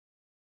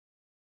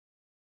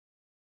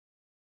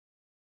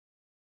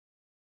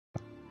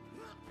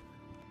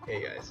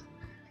Hey guys,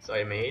 so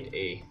I made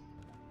a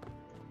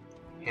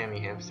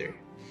hamster,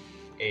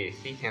 a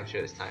thief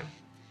hamster this time.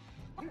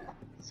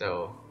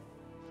 So,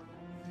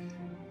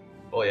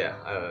 oh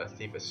yeah,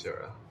 thief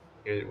Asura.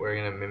 Here we're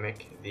gonna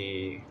mimic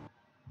the.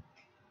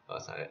 Oh,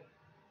 that's not it.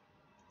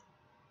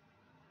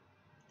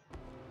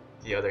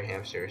 The other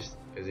hamsters,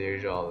 because they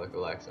usually all look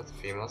alike. So it's a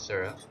female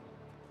Asura,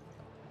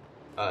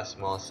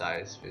 small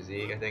size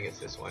physique. I think it's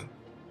this one.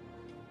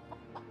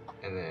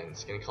 And then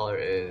skin color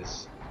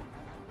is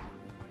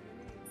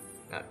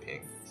not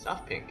pink,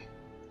 soft pink.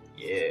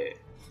 Yeah.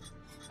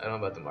 I don't know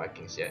about the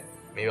markings yet.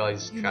 Maybe I'll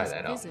just try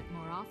that out. Visit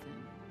more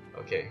often.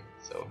 Okay,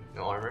 so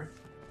no armor.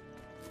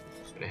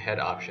 And head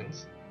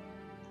options.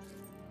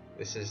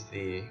 This is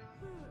the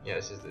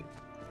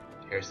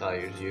hairstyle I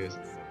usually use.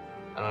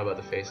 I don't know about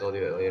the face, I'll do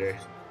that later.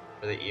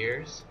 For the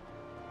ears,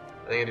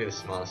 I think I do the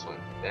smallest one.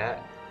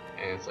 That,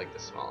 and it's like the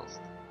smallest.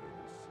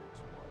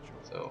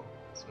 So,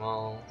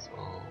 small,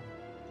 small,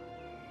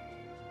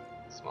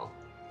 small.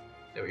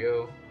 There we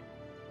go.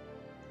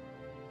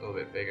 A little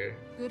bit bigger.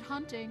 Good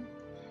hunting.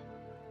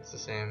 It's the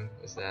same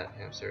as that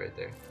hamster right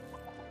there.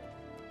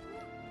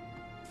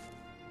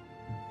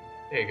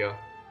 There you go.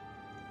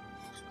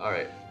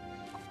 Alright.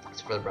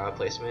 So for the brow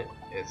placement,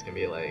 it's gonna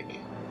be like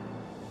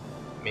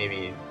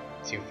maybe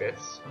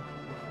 2/5.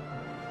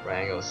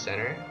 Right angle is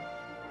center.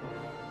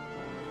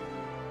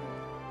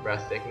 Brow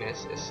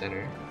thickness is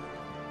center.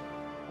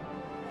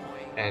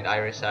 And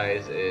iris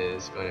size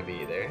is going to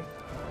be there.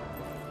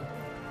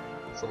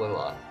 It's a little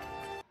off.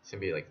 It's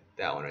gonna be like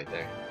that one right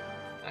there.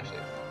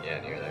 Actually,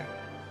 yeah, near there.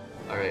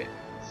 Alright,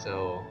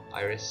 so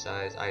iris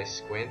size, eye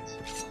squint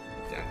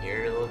down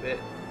here a little bit.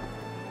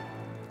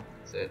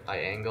 That's it. Eye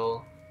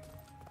angle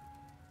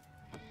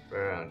right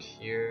around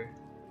here.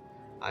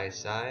 Eye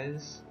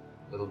size,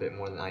 a little bit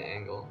more than eye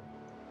angle.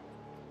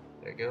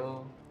 There you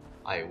go.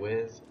 Eye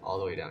width all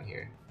the way down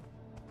here.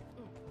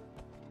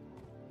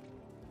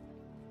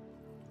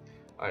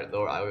 Alright,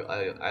 lower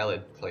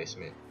eyelid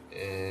placement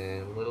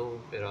and a little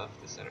bit off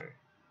the center.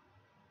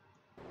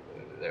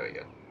 There we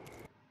go.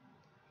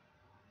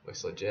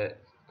 Looks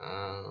legit.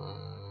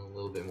 A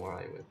little bit more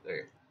eye width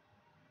there.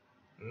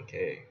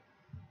 Okay.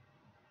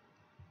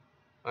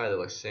 Alright, that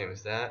looks the same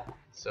as that.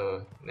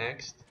 So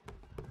next,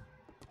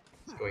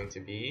 it's going to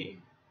be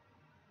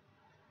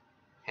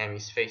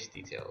Hammy's face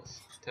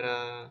details.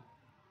 Ta-da!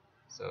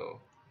 So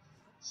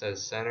it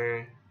says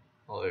center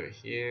all over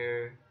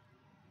here.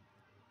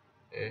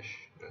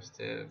 Ish, no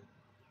tip,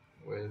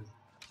 width.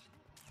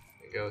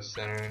 There we go,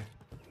 center.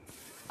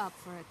 Up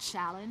for a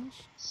challenge?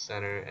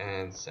 Center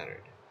and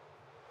centered.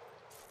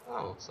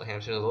 Oh, so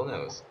hamster's little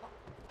nose.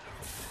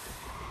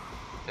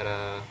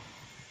 Ta-da!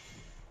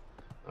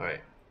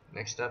 Alright,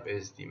 next up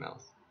is the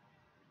mouth.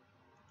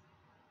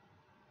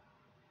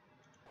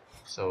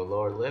 So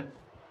lower lip,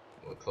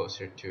 a little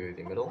closer to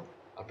the middle.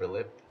 Upper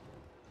lip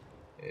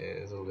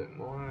is a little bit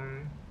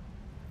more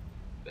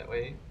that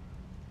way.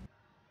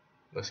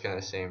 Looks kind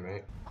of the same,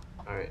 right?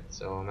 Alright,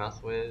 so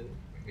mouth width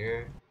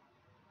here.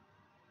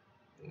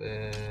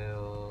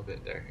 Little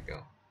bit, there you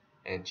go.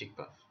 And cheek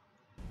puff.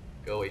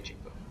 Go away,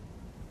 cheek puff.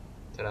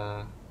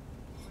 Ta-da!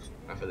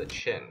 Now for the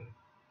chin.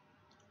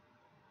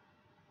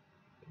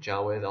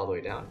 Jaw width all the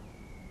way down.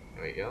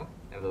 There we go.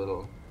 Have a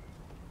little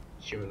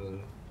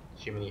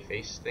humany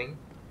face thing.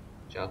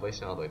 Jaw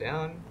placement all the way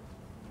down.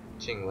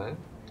 Chin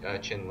length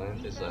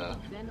is a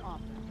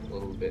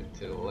little bit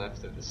to the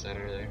left of the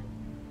center there.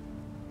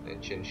 And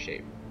chin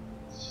shape,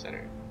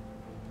 center.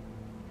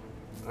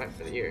 Alright,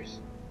 for the ears.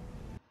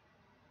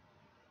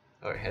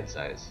 Or head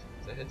size.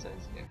 Is that head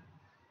size? Yeah.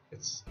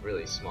 It's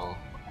really small.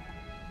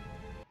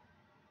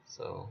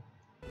 So,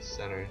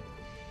 center.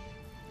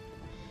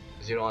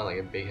 Because you don't want like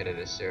a big headed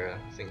Asura.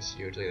 Things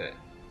usually that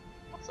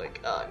it's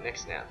like, neck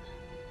snap.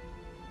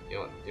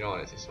 You don't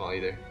want it too small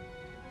either.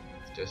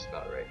 It's just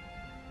about right.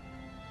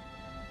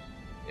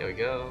 There we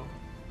go.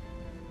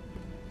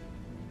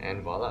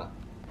 And voila.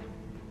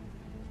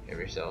 Have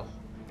yourself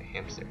a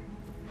hamster.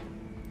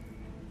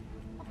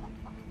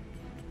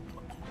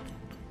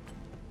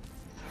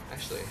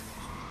 Actually,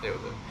 play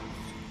with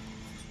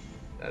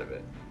that a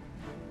bit.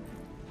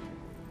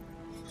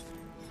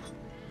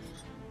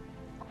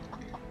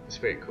 It's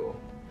pretty cool.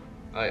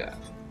 Oh yeah,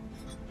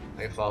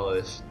 I can follow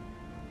this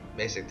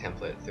basic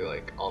template through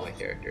like all my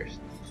characters.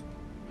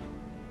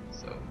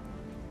 So,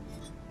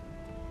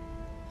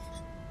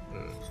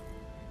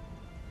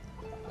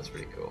 that's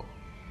pretty cool.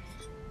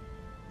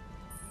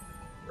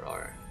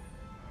 Rawr.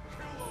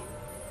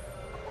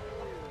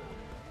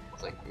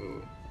 It's like,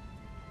 ooh,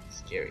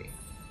 scary.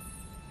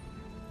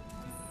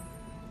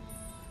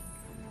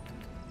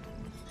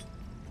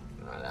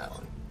 Not that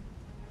one.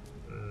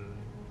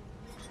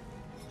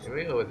 Maybe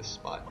we go with the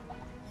spot.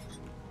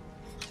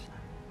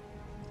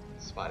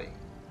 Spotty.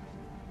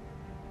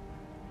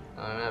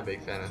 I'm not a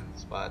big fan of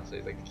spots. I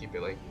like to keep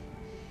it like,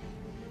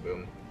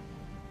 boom.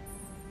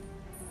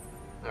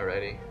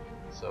 Alrighty,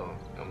 so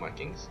no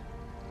markings.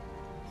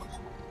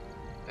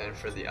 And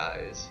for the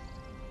eyes,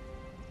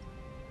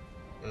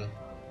 I'm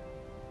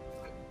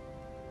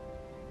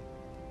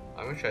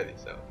gonna try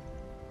these out.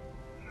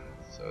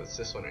 So it's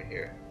this one right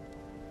here.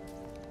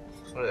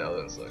 What do the other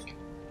ones look?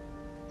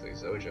 It's like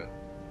Zoja,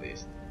 at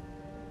least.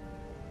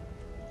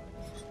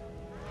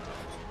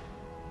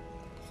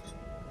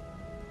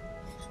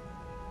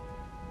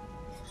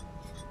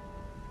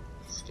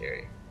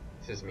 Scary.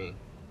 This is me.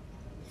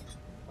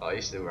 Oh, I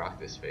used to rock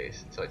this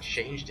face, so I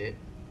changed it.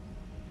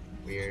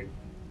 Weird.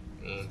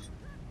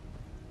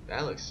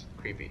 That looks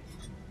creepy.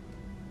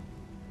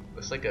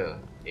 Looks like a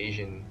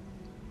Asian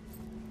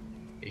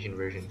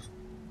version.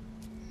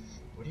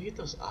 Where do you get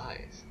those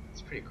eyes?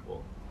 It's pretty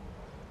cool.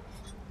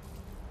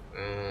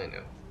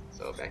 No.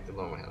 So back to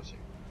normal hamster.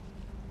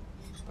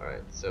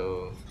 Alright,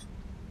 so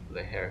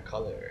the hair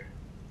color.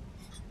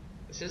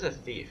 This is a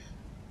thief.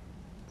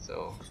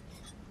 So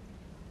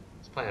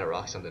let's plan to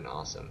rock something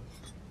awesome.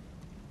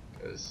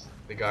 Because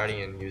the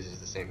Guardian uses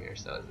the same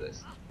hairstyle as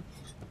this.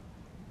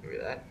 Maybe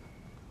that?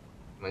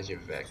 Reminds you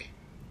of Vec.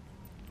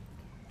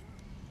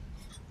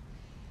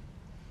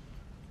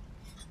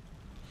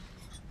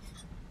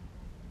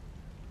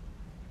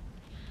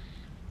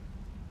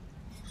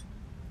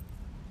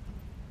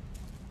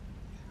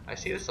 I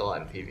see this a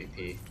lot in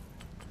PvP.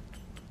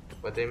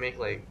 But they make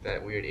like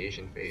that weird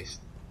Asian face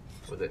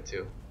with it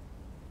too.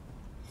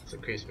 So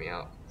it creeps me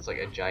out. It's like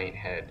a giant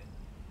head.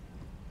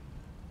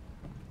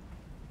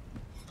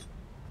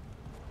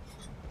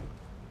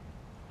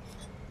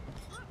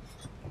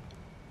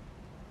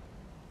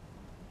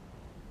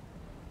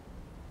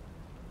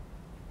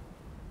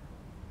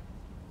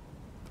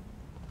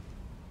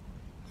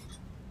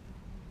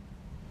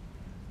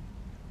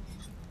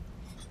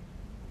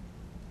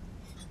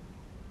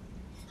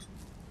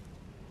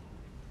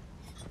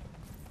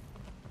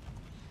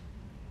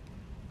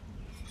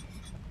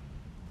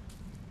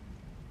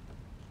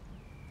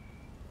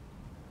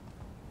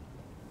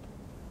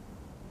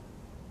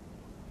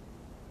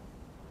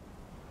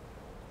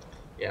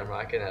 Yeah, I'm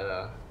rocking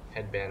that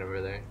headband over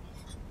there.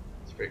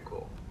 It's pretty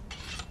cool.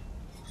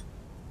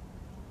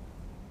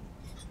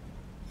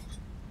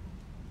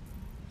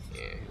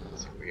 Yeah,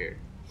 it's weird.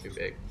 Too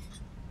big.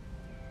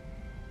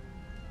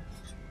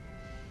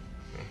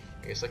 Okay,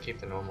 I guess I'll keep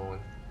the normal one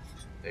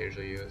that I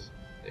usually use.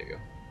 There you go.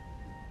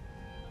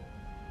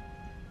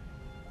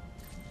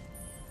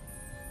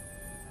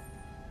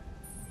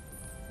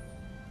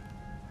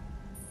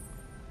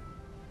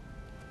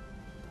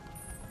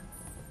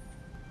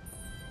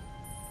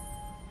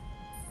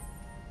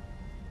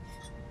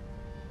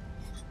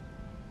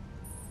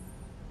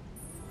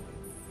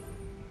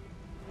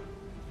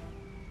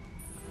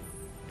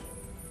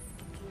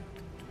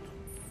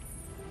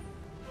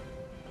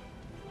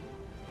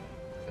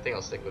 I think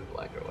I'll stick with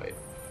black or white.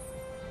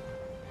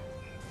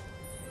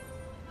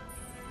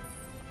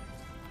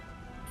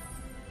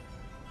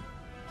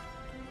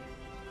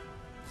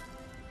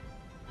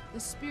 The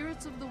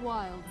spirits of the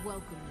wild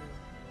welcome you.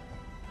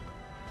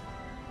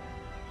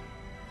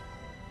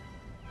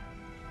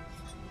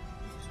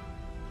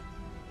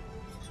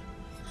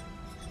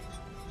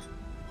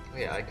 Oh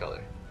yeah, eye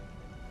color.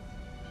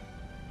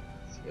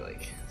 Let's be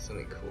like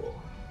something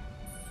cool.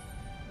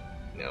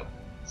 No,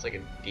 it's like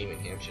a demon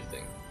hamster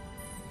thing.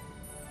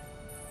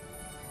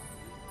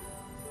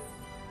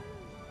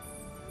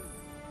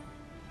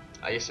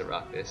 I used to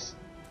rock this.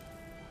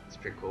 It's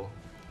pretty cool.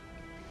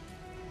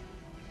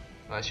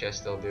 Well, actually, I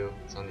still do.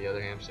 It's on the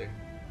other hamster.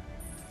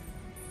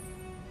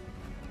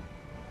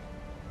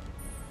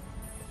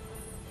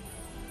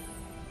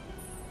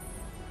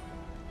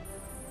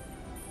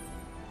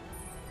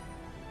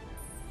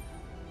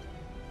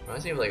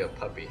 Reminds me of like a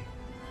puppy.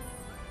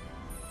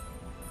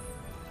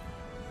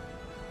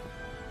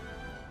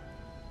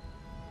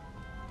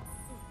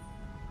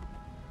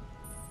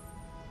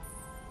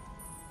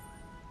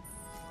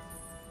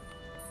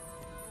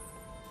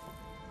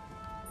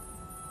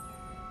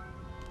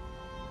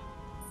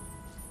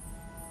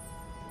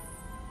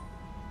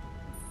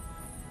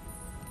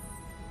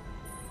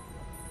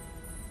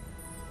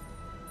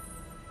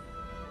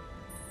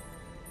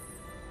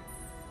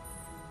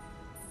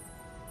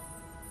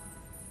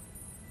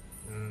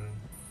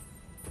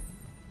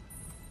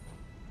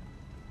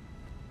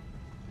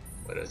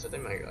 What is it?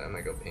 I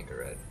might go pink or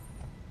red.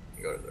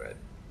 Go to the red.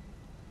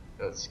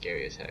 Oh, it's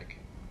scary as heck.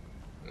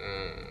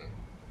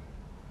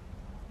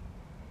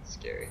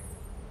 Scary.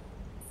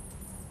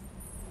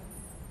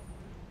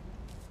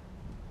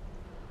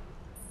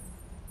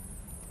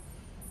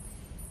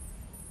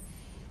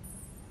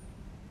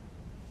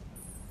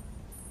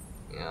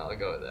 Yeah, I'll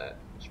go with that.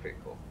 It's pretty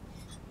cool.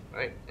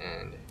 Alright,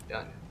 and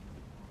done.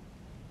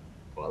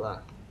 Voila.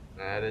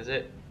 That is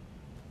it.